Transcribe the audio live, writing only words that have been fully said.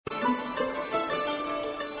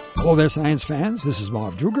Hello there, science fans. This is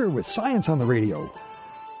Marv Druger with Science on the Radio.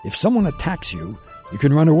 If someone attacks you, you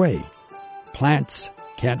can run away. Plants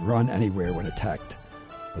can't run anywhere when attacked,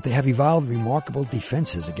 but they have evolved remarkable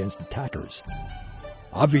defenses against attackers.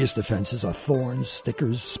 Obvious defenses are thorns,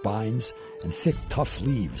 stickers, spines, and thick, tough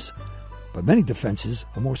leaves. But many defenses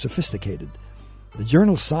are more sophisticated. The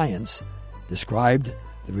journal Science described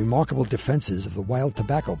the remarkable defenses of the wild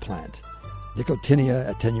tobacco plant,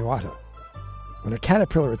 Nicotiana attenuata. When a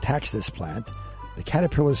caterpillar attacks this plant, the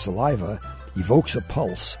caterpillar's saliva evokes a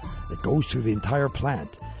pulse that goes through the entire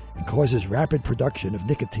plant and causes rapid production of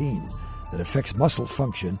nicotine that affects muscle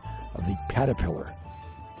function of the caterpillar.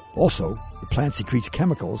 Also, the plant secretes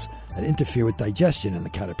chemicals that interfere with digestion in the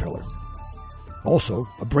caterpillar. Also,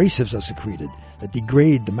 abrasives are secreted that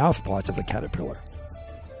degrade the mouthparts of the caterpillar.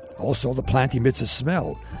 Also, the plant emits a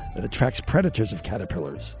smell that attracts predators of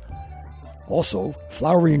caterpillars. Also,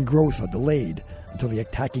 flowering and growth are delayed until the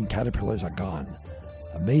attacking caterpillars are gone.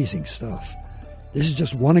 Amazing stuff. This is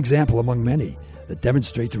just one example among many that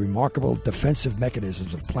demonstrate the remarkable defensive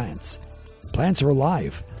mechanisms of plants. Plants are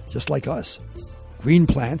alive, just like us. Green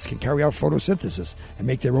plants can carry out photosynthesis and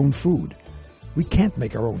make their own food. We can't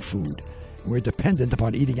make our own food, and we're dependent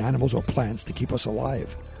upon eating animals or plants to keep us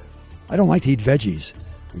alive. I don't like to eat veggies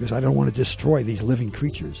because I don't want to destroy these living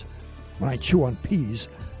creatures. When I chew on peas,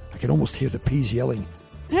 I can almost hear the peas yelling,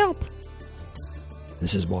 "Help!"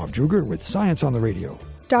 This is Marv Druger with Science on the Radio.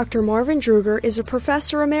 Dr. Marvin Druger is a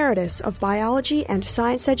professor emeritus of biology and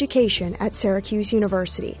science education at Syracuse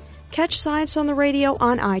University. Catch Science on the Radio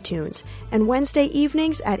on iTunes and Wednesday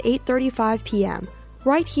evenings at 8:35 p.m.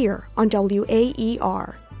 right here on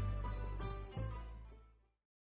WAER.